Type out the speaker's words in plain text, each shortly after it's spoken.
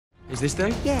Is this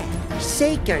they? Yeah,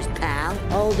 Seekers, pal.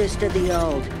 Oldest of the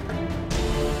old.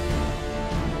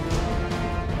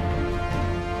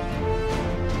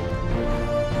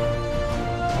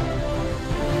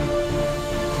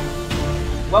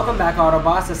 Welcome back,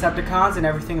 Autobots, Decepticons, and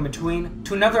everything in between,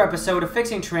 to another episode of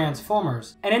Fixing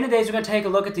Transformers. And in today's, we're going to take a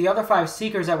look at the other 5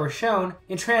 Seekers that were shown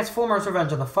in Transformers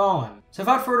Revenge of the Fallen. So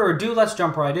without further ado, let's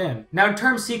jump right in. Now, the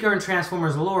term Seeker in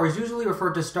Transformers lore is usually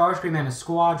referred to Starscream and his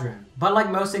squadron. But like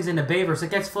most things in the Bayverse,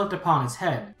 it gets flipped upon its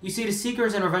head. You see, the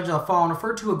Seekers in Revenge of the Fallen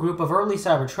refer to a group of early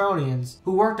Cybertronians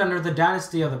who worked under the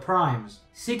dynasty of the Primes,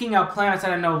 seeking out planets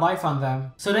that had no life on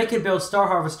them so they could build star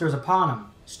harvesters upon them.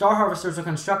 Star harvesters were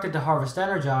constructed to harvest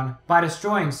energon by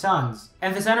destroying suns,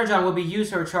 and this energon would be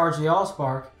used to recharge the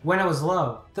Allspark when it was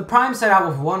low. The Primes set out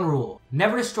with one rule: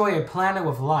 never destroy a planet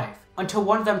with life, until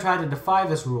one of them tried to defy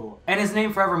this rule, and his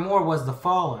name forevermore was the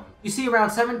Fallen. You see, around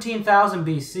 17,000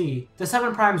 BC, the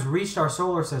 7 Primes reached our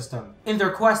solar system in their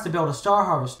quest to build a star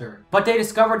harvester, but they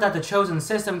discovered that the chosen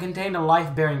system contained a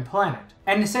life-bearing planet,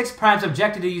 and the 6 Primes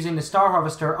objected to using the star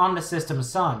harvester on the system's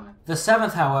sun. The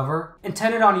 7th, however,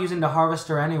 intended on using the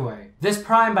harvester anyway. This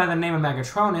Prime by the name of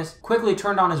Megatronus quickly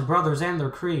turned on his brothers and their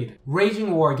creed,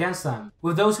 waging war against them,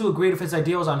 with those who agreed with his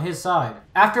ideals on his side.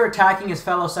 After attacking his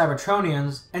fellow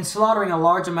Cybertronians and slaughtering a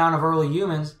large amount of early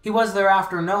humans, he was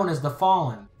thereafter known as the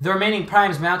Fallen. The remaining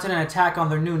Primes mounted an attack on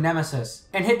their new nemesis,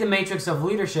 and hit the Matrix of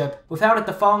Leadership. Without it,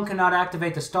 the Fallen could not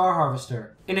activate the Star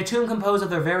Harvester. In a tomb composed of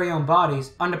their very own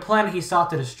bodies, on the planet he sought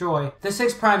to destroy, the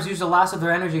 6 Primes used the last of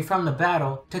their energy from the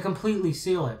battle to completely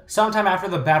seal it. Sometime after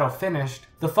the battle finished,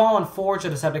 the Fallen forged a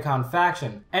Decepticon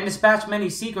faction, and dispatched many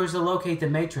Seekers to locate the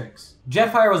Matrix.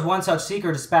 Jetfire was one such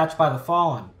Seeker dispatched by the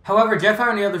Fallen. However, Jetfire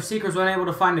and the other Seekers were unable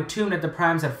to find a tomb that the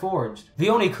Primes had forged. The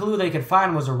only clue they could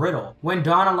find was a riddle. When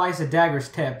dawn alights the dagger's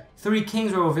tip, 3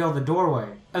 kings will reveal the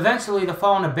doorway. Eventually, the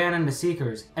Fallen abandoned the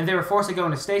Seekers, and they were forced to go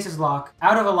into stasis lock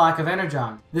out of a lack of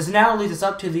energon. This now leads us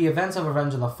up to the events of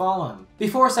Revenge of the Fallen.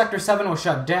 Before Sector 7 was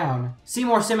shut down,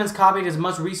 Seymour Simmons copied as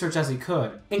much research as he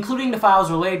could, including the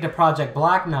files related to Project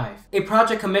Black Knife, a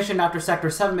project commissioned after Sector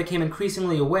 7 became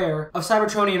increasingly aware of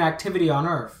Cybertronian activity on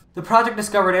Earth. The project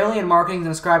discovered alien markings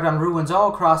inscribed on ruins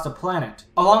all across the planet,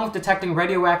 along with detecting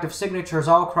radioactive signatures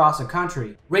all across the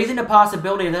country, raising the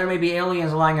possibility that there may be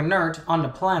aliens lying inert on the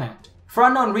planet. For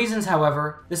unknown reasons,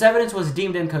 however, this evidence was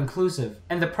deemed inconclusive,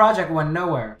 and the project went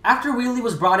nowhere. After Wheelie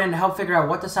was brought in to help figure out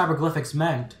what the cyberglyphics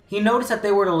meant, he noticed that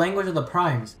they were the language of the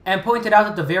Primes, and pointed out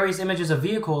that the various images of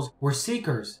vehicles were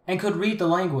Seekers, and could read the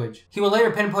language. He would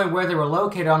later pinpoint where they were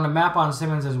located on the map on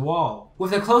Simmons' wall,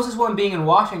 with the closest one being in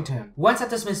Washington. Once at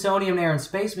the Smithsonian Air and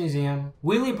Space Museum,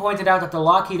 Wheelie pointed out that the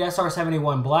Lockheed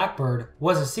SR-71 Blackbird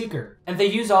was a Seeker, and they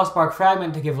used Allspark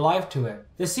Fragment to give life to it.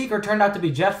 The Seeker turned out to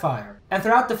be Jetfire, and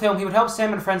throughout the film he would help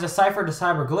Sam and friends decipher the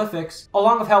cyberglyphics,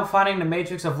 along with help finding the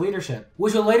Matrix of Leadership,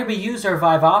 which would later be used to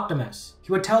revive Optimus.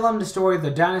 He would tell them the story of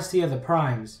the dynasty of the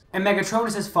Primes, and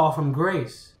Megatronus' fall from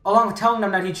grace, along with telling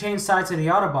them that he changed sides to the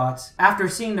Autobots after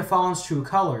seeing the Fallen's true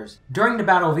colors. During the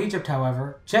Battle of Egypt,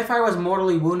 however, Jetfire was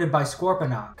mortally wounded by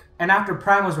Scorponok, and after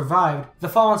Prime was revived, the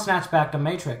Fallen snatched back the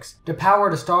Matrix to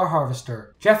power the Star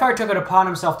Harvester. Jetfire took it upon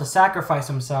himself to sacrifice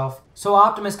himself so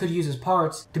Optimus could use his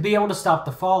parts to be able to stop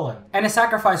the Fallen, and his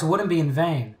sacrifice wouldn't be in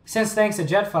vain, since thanks to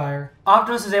Jetfire,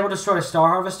 Optimus is able to destroy the Star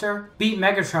Harvester, beat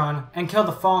Megatron, and kill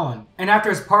the Fallen. And after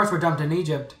his parts were dumped in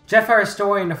Egypt, Jetfire's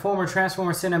story in the former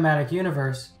Transformers cinematic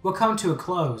universe will come to a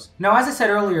close. Now, as I said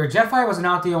earlier, Jetfire was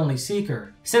not the only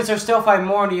Seeker, since there's still 5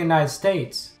 more in the United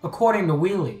States, according to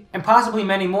Wheelie, and possibly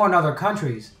many more in other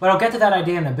countries, but I'll get to that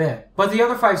idea in a bit. But the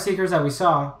other 5 Seekers that we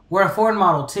saw were a Ford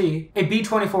Model T, a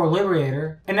B-24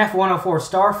 Liberator, an F-104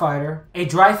 Starfighter, a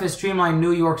Dreyfuss Streamlined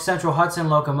New York Central Hudson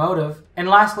locomotive, and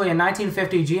lastly a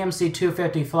 1950 GMC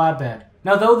 250 flatbed.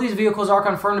 Now, though these vehicles are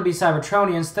confirmed to be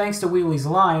Cybertronians thanks to Wheelie's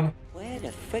line, Where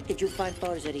the frick did you find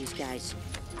photos of these guys?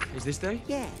 Is this they?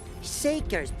 Yeah,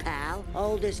 Seekers, pal.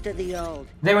 Oldest of the old.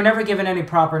 they were never given any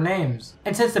proper names.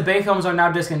 And since the Bay films are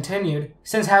now discontinued,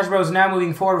 since Hasbro is now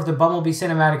moving forward with the Bumblebee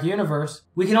cinematic universe,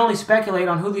 we can only speculate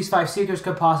on who these 5 Seekers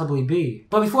could possibly be.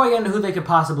 But before I get into who they could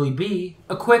possibly be,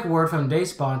 a quick word from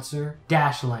today's sponsor,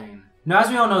 Dashlane. Now,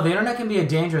 as we all know, the internet can be a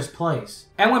dangerous place,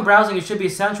 and when browsing it should be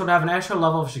essential to have an extra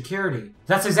level of security.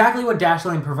 That's exactly what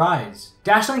Dashlane provides.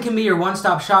 Dashlane can be your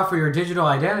one-stop shop for your digital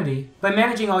identity by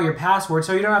managing all your passwords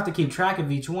so you don't have to keep track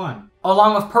of each one,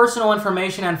 along with personal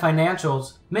information and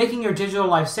financials, making your digital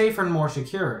life safer and more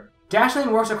secure.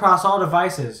 Dashlane works across all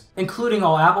devices, including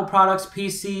all Apple products,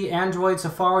 PC, Android,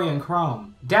 Safari, and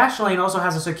Chrome. Dashlane also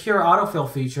has a secure autofill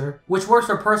feature, which works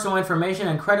for personal information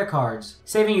and credit cards,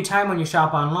 saving you time when you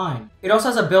shop online. It also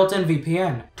has a built-in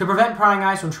VPN to prevent prying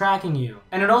eyes from tracking you,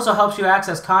 and it also helps you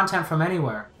access content from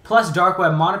anywhere, plus dark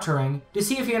web monitoring to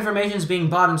see if your information is being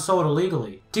bought and sold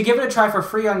illegally. To give it a try for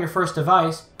free on your first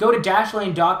device, go to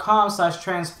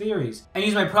dashlane.com/transtheories and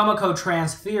use my promo code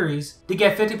TRANSTHEORIES to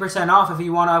get 50% off if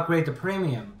you want to upgrade to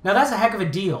premium. Now that's a heck of a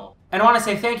deal, and I want to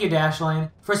say thank you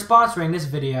Dashlane for sponsoring this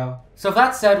video. So with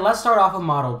that said, let's start off with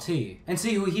Model T and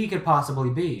see who he could possibly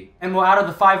be. And well, out of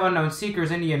the 5 unknown Seekers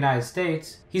in the United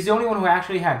States, he's the only one who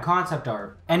actually had concept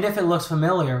art. And if it looks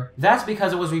familiar, that's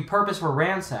because it was repurposed for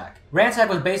Ransack. Ransack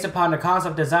was based upon the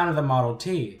concept design of the Model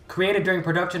T, created during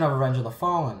production of Revenge of the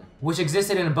Fallen, which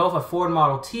existed in both a Ford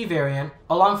Model T variant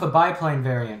along with a biplane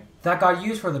variant that got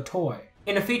used for the toy.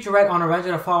 In a featurette on Revenge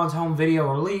of the Fallen's home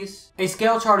video release, a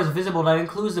scale chart is visible that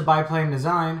includes the biplane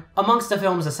design amongst the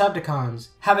film's Decepticons,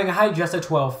 having a height just at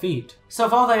 12 feet. So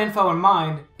with all that info in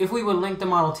mind, if we would link the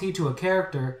Model T to a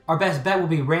character, our best bet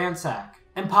would be Ransack.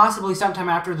 And possibly sometime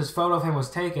after this photo of him was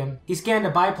taken, he scanned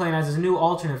a biplane as his new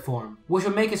alternate form, which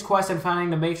would make his quest in finding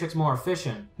the Matrix more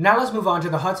efficient. Now let's move on to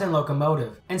the Hudson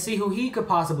locomotive, and see who he could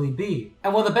possibly be.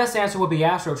 And well, the best answer would be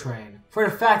Astrotrain, for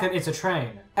the fact that it's a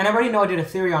train. And I already know I did a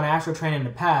theory on Astrotrain in the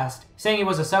past, saying it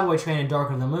was a subway train in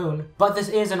Dark of the Moon, but this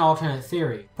is an alternate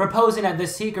theory, proposing that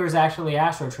this Seeker is actually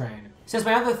Astrotrain, since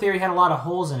my other theory had a lot of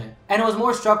holes in it, and it was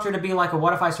more structured to be like a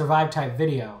What If I Survived type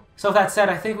video. So with that said,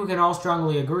 I think we can all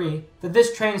strongly agree that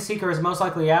this train Seeker is most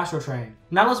likely Astrotrain.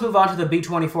 Now let's move on to the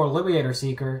B-24 Liberator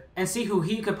Seeker and see who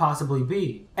he could possibly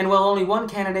be. And well, only one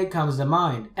candidate comes to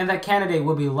mind, and that candidate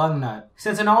would be Lugnut,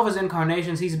 since in all of his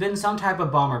incarnations he's been some type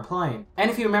of bomber plane. And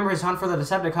if you remember his hunt for the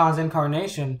Decepticons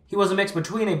incarnation, he was a mix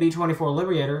between a B-24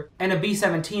 Liberator and a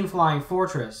B-17 Flying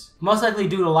Fortress, most likely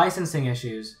due to licensing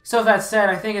issues. So with that said,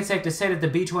 I think it's safe to say that the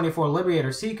B-24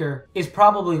 Liberator Seeker is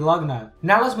probably Lugnut.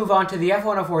 Now let's move on to the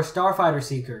F-104 Starfighter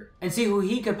Seeker and see who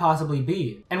he could possibly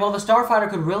be. And well, the Starfighter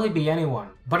could really be anyone,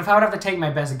 but if I would have to take my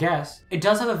best guess, it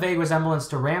does have a vague resemblance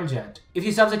to Ramjet. If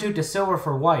you substitute the silver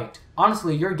for white,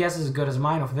 honestly, your guess is as good as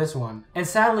mine with this one, and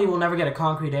sadly we'll never get a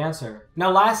concrete answer.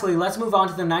 Now lastly, let's move on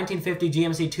to the 1950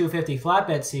 GMC 250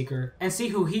 Flatbed Seeker and see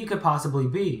who he could possibly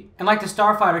be. And like the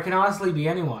Starfighter, can honestly be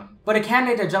anyone, but a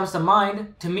candidate that jumps to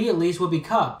mind, to me at least, would be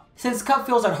Cup, since Cup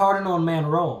fills that hard and old man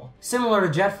role, similar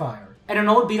to Jetfire. And an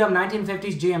old beat-up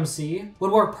 1950s GMC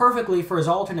would work perfectly for his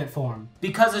alternate form,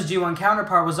 because his G1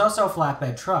 counterpart was also a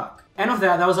flatbed truck. And with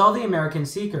that was all the American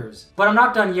Seekers. But I'm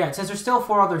not done yet, since there's still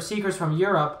 4 other Seekers from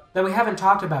Europe that we haven't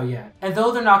talked about yet. And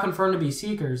though they're not confirmed to be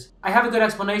Seekers, I have a good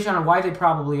explanation on why they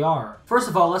probably are. First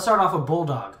of all, let's start off with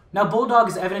Bulldog. Now Bulldog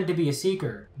is evident to be a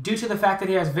Seeker, due to the fact that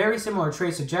he has very similar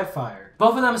traits to Jetfire.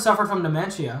 Both of them suffered from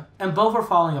dementia, and both are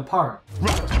falling apart.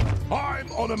 Right,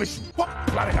 I'm on a mission. What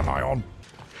planet am I on?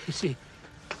 You see,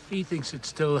 he thinks it's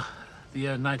still the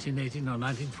year 1918 or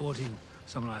 1914,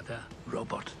 something like that.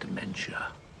 Robot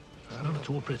dementia. Not at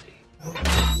all pretty. Look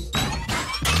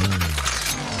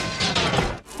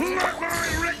where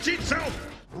he wrecked itself!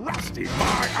 Rusted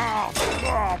my arm!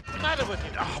 What's the matter with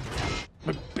it? Oh,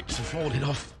 my bits have fallen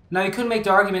off. Now you could make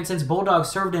the argument, since Bulldog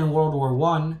served in World War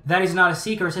I, that he's not a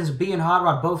Seeker, since B and Hot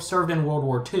Rod both served in World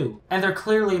War II, and they're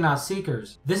clearly not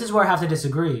Seekers. This is where I have to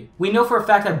disagree. We know for a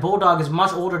fact that Bulldog is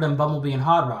much older than Bumblebee and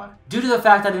Hot Rod, due to the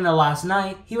fact that in The Last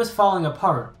Night, he was falling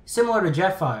apart, similar to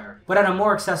Jetfire, but at a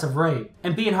more excessive rate,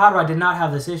 and B and Hot Rod did not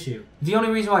have this issue. The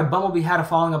only reason why Bumblebee had a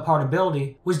falling apart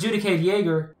ability was due to Kate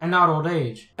Yeager and not old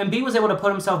age, and B was able to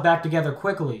put himself back together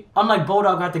quickly, unlike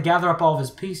Bulldog who had to gather up all of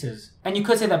his pieces. And you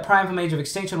could say that Prime from Age of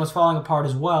Extinction was falling apart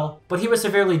as well, but he was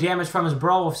severely damaged from his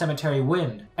brawl with Cemetery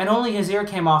Wind, and only his ear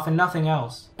came off and nothing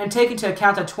else. And take into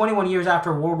account that 21 years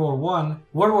after World War I,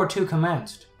 World War II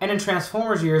commenced, and in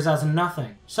Transformers years that's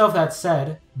nothing. So with that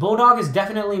said, Bulldog is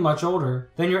definitely much older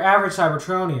than your average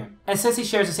Cybertronian, and since he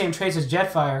shares the same traits as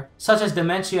Jetfire, such as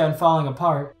dementia and falling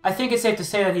apart, I think it's safe to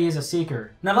say that he is a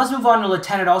Seeker. Now let's move on to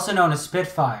Lieutenant, also known as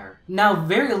Spitfire. Now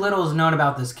very little is known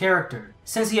about this character,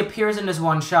 since he appears in this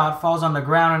one shot, falls on the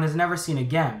ground, and is never seen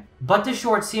again. But this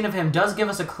short scene of him does give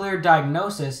us a clear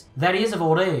diagnosis that he is of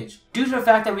old age, due to the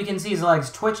fact that we can see his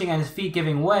legs twitching and his feet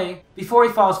giving way before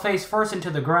he falls face first into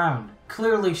the ground,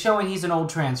 clearly showing he's an old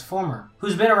Transformer,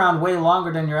 who's been around way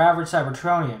longer than your average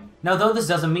Cybertronian. Now though this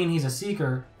doesn't mean he's a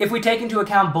Seeker, if we take into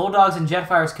account Bulldog's and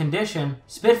Jetfire's condition,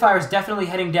 Spitfire's definitely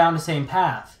heading down the same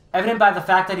path, evident by the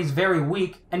fact that he's very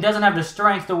weak and doesn't have the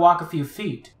strength to walk a few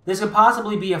feet. This could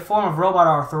possibly be a form of robot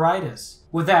arthritis.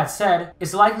 With that said,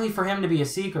 it's likely for him to be a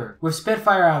Seeker. With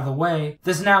Spitfire out of the way,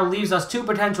 this now leaves us 2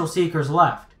 potential Seekers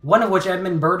left. one of which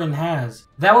Edmund Burton has.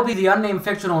 That would be the unnamed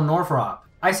fictional Northrop.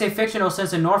 I say fictional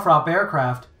since the Northrop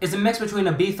aircraft is a mix between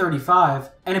a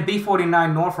B-35 and a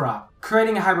B-49 Northrop,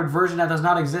 creating a hybrid version that does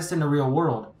not exist in the real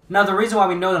world. Now the reason why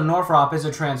we know the Northrop is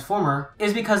a Transformer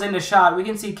is because in the shot we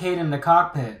can see Kate in the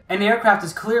cockpit, and the aircraft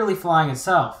is clearly flying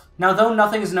itself. Now though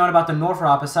nothing is known about the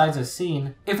Northrop besides this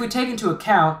scene, if we take into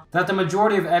account that the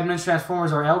majority of Edmund's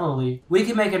Transformers are elderly, we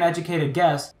can make an educated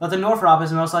guess that the Northrop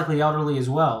is most likely elderly as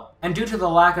well, and due to the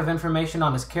lack of information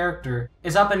on his character,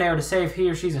 is up in the air to say if he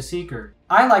or she's a Seeker.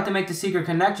 I like to make the Seeker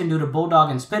connection due to Bulldog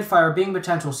and Spitfire being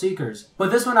potential Seekers,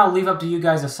 but this one I'll leave up to you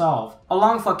guys to solve,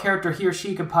 along with what character he or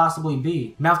she could possibly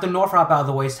be. Now with the Northrop out of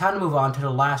the way, it's time to move on to the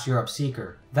last Europe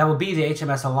Seeker. That would be the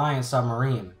HMS Alliance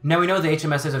submarine. Now we know the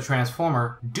HMS is a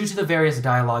Transformer due to the various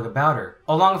dialogue about her,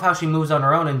 along with how she moves on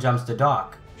her own and jumps to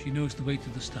dock. She knows the way to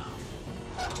the star.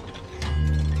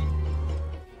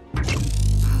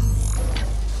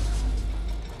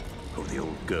 Oh, the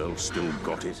old girl still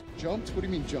got it. Jumped? What do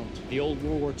you mean jumped? The old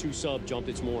World War II sub jumped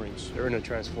its moorings. They're in a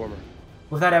Transformer.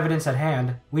 With that evidence at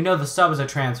hand, we know the sub is a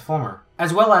Transformer,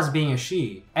 as well as being a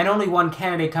she, and only one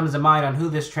candidate comes to mind on who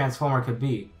this Transformer could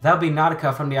be. That would be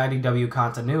Nautica from the IDW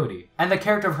continuity, and the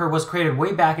character of her was created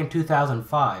way back in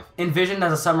 2005, envisioned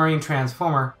as a submarine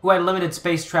Transformer who had limited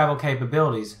space travel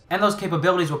capabilities, and those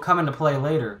capabilities will come into play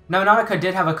later. Now Nautica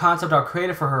did have a concept art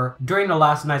created for her during the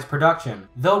last night's production,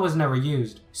 though it was never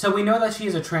used, so we know that she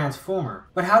is a Transformer,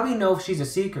 but how do we know if she's a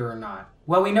Seeker or not?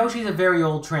 Well, we know she's a very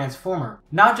old Transformer,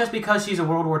 not just because she's a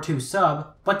World War II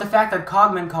sub, but the fact that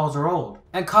Cogman calls her old.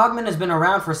 And Cogman has been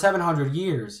around for 700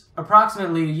 years,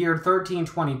 approximately the year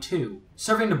 1322,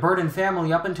 serving the Burton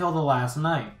family up until the last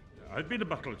night. I've been a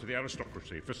butler to the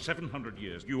aristocracy for 700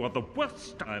 years. You are the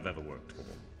worst I've ever worked for.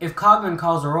 If Cogman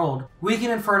calls her old, we can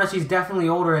infer that she's definitely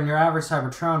older than your average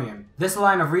Cybertronian. This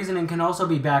line of reasoning can also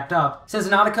be backed up, since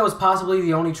Nautica was possibly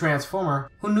the only Transformer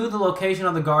who knew the location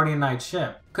of the Guardian Knight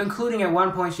ship, concluding at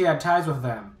one point she had ties with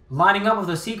them, lining up with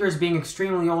the Seekers being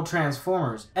extremely old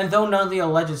Transformers, and though none of the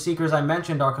alleged Seekers I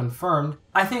mentioned are confirmed,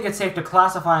 I think it's safe to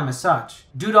classify them as such,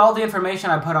 due to all the information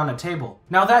I put on the table.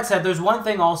 Now that said, there's one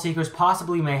thing all Seekers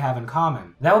possibly may have in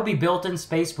common. That would be built-in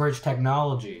space bridge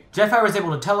technology. Jetfire was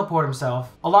able to teleport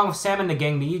himself, along with Sam and the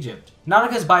gang to Egypt.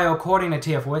 Nautica's bio, according to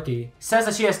TF Wiki, says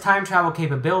that she has time travel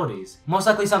capabilities, most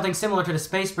likely something similar to the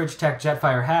space bridge tech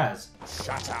Jetfire has.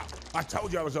 Shut up. I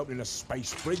told you I was opening a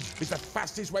space bridge. It's the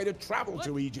fastest way to travel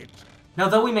to Egypt. Now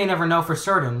though we may never know for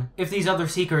certain if these other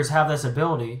Seekers have this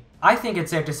ability, I think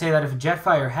it's safe to say that if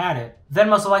Jetfire had it, then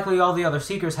most likely all the other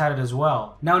Seekers had it as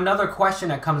well. Now another question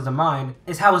that comes to mind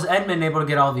is how was Edmund able to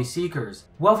get all these Seekers?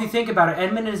 Well, if you think about it,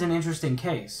 Edmund is an interesting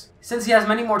case, since he has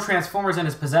many more Transformers in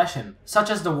his possession, such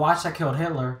as the watch that killed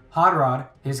Hitler, Hot Rod,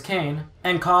 his cane,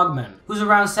 and Cogman, who's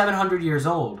around 700 years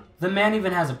old. The man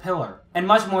even has a pillar, and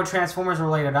much more Transformers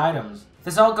related items.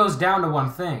 This all goes down to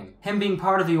one thing, him being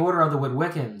part of the Order of the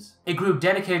Witwickens, a group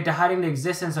dedicated to hiding the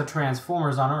existence of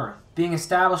Transformers on Earth, being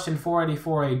established in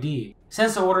 484 AD.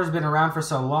 Since the Order's been around for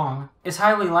so long, it's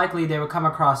highly likely they would come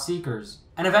across Seekers,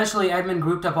 and eventually Edmund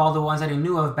grouped up all the ones that he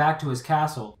knew of back to his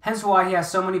castle, hence why he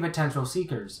has so many potential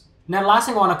Seekers. Now the last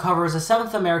thing I want to cover is the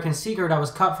 7th American Seeker that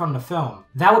was cut from the film.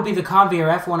 That would be the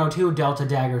Convair F-102 Delta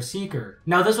Dagger Seeker.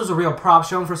 Now this was a real prop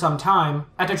shown for some time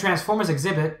at the Transformers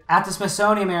exhibit at the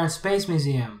Smithsonian Air and Space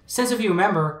Museum, since if you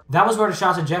remember, that was where the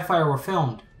shots of Jetfire were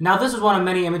filmed. Now this was one of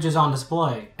many images on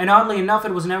display, and oddly enough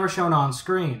it was never shown on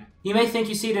screen. You may think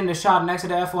you see it in the shot next to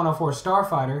the F-104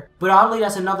 Starfighter, but oddly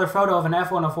that's another photo of an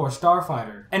F-104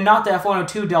 Starfighter, and not the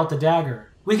F-102 Delta Dagger.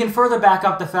 We can further back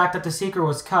up the fact that the Seeker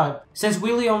was cut, since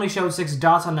Wheelie only showed 6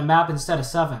 dots on the map instead of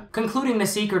 7, concluding the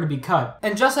Seeker to be cut.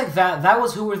 And just like that, that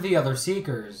was who were the other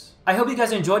Seekers. I hope you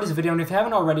guys enjoyed this video, and if you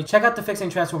haven't already, check out the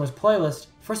Fixing Transformers playlist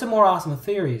for some more awesome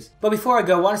theories. But before I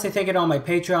go, I want to say thank you to all my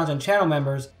Patreons and channel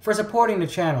members for supporting the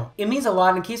channel. It means a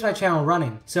lot and keeps my channel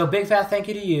running, so big fat thank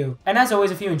you to you. And as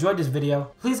always, if you enjoyed this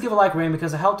video, please give a like rating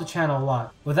because it helped the channel a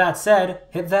lot. With that said,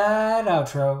 hit that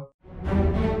outro.